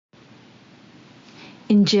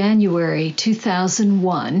In January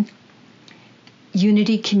 2001,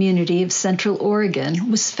 Unity Community of Central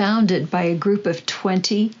Oregon was founded by a group of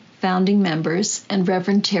 20 founding members and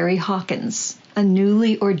Reverend Terry Hawkins, a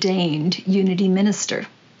newly ordained Unity minister.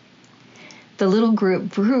 The little group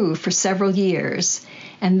grew for several years,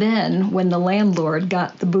 and then when the landlord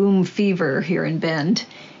got the boom fever here in Bend,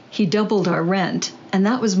 he doubled our rent, and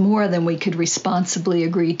that was more than we could responsibly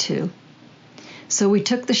agree to. So we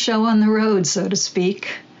took the show on the road, so to speak.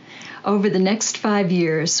 Over the next 5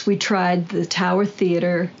 years, we tried the Tower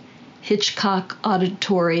Theater, Hitchcock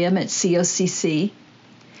Auditorium at COCC,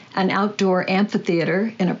 an outdoor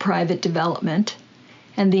amphitheater in a private development,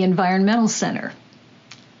 and the Environmental Center.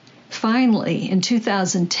 Finally, in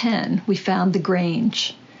 2010, we found the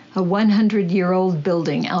Grange, a 100-year-old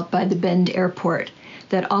building out by the Bend Airport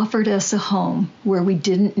that offered us a home where we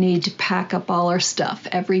didn't need to pack up all our stuff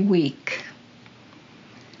every week.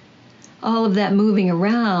 All of that moving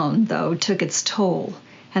around, though, took its toll,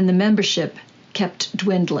 and the membership kept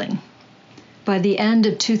dwindling. By the end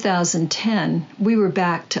of 2010, we were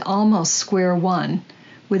back to almost square one,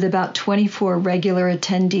 with about 24 regular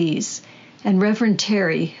attendees, and Reverend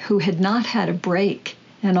Terry, who had not had a break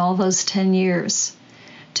in all those 10 years,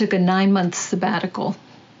 took a 9-month sabbatical.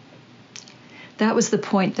 That was the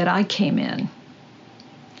point that I came in.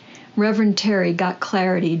 Reverend Terry got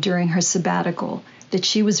clarity during her sabbatical that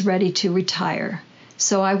she was ready to retire,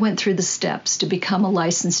 so I went through the steps to become a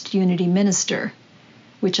licensed Unity minister,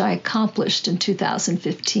 which I accomplished in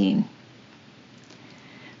 2015.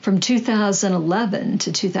 From 2011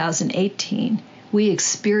 to 2018, we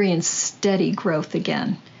experienced steady growth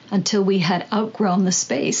again until we had outgrown the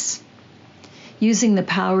space. Using the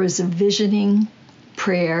powers of visioning,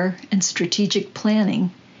 prayer, and strategic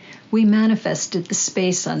planning, we manifested the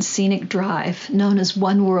space on Scenic Drive known as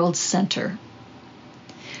One World Center.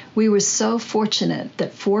 We were so fortunate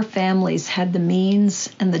that 4 families had the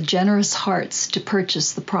means and the generous hearts to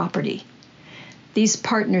purchase the property. These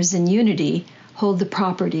partners in Unity hold the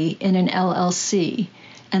property in an LLC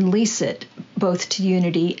and lease it both to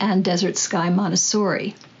Unity and Desert Sky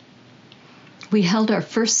Montessori. We held our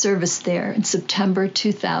first service there in September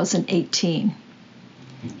 2018.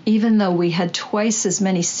 Even though we had twice as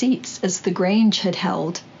many seats as the Grange had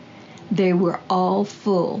held, they were all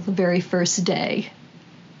full the very first day.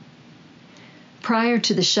 Prior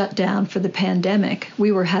to the shutdown for the pandemic,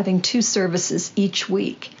 we were having 2 services each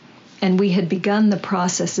week, and we had begun the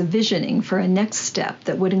process of visioning for a next step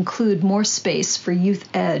that would include more space for youth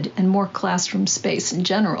ed and more classroom space in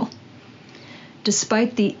general.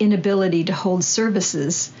 Despite the inability to hold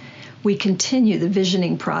services, we continue the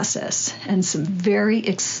visioning process, and some very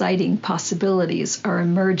exciting possibilities are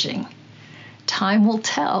emerging. Time will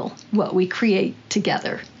tell what we create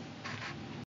together.